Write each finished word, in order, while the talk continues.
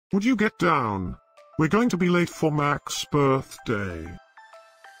Would you get down? We're going to be late for Mack's birthday.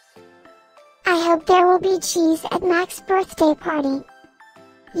 I hope there will be cheese at Mack's birthday party.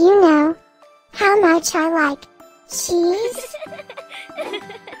 You know how much I like cheese.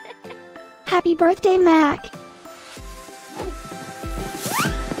 Happy birthday, Mack!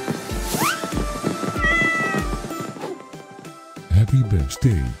 Happy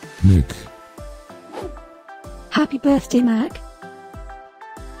birthday, Nick. Happy birthday, Mack!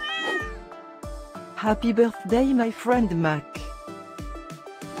 Happy birthday, my friend Mack.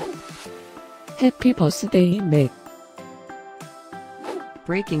 Happy birthday, Mack!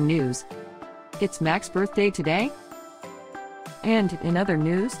 Breaking news. It's Mack's birthday today? And in other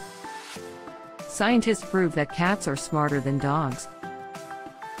news, scientists prove that cats are smarter than dogs.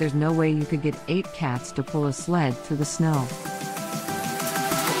 There's no way you could get 8 cats to pull a sled through the snow.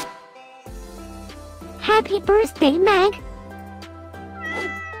 Happy birthday, Mack!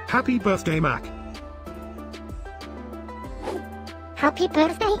 Happy birthday, Mack. Happy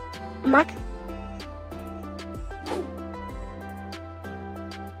birthday, Mack!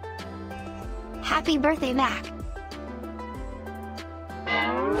 Happy birthday, Mack!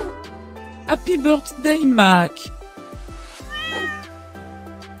 Happy birthday, Mack!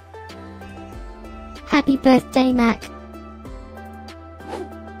 Happy birthday, Mack!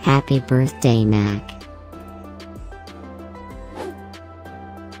 Happy birthday, Mack!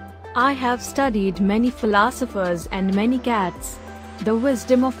 I have studied many philosophers and many cats. The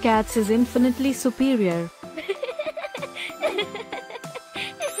wisdom of cats is infinitely superior.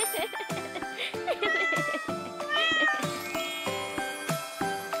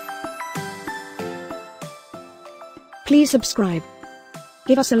 Please subscribe,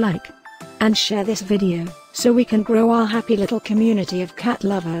 give us a like, and share this video, so we can grow our happy little community of cat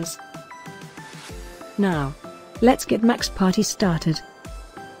lovers. Now, let's get Mack's party started.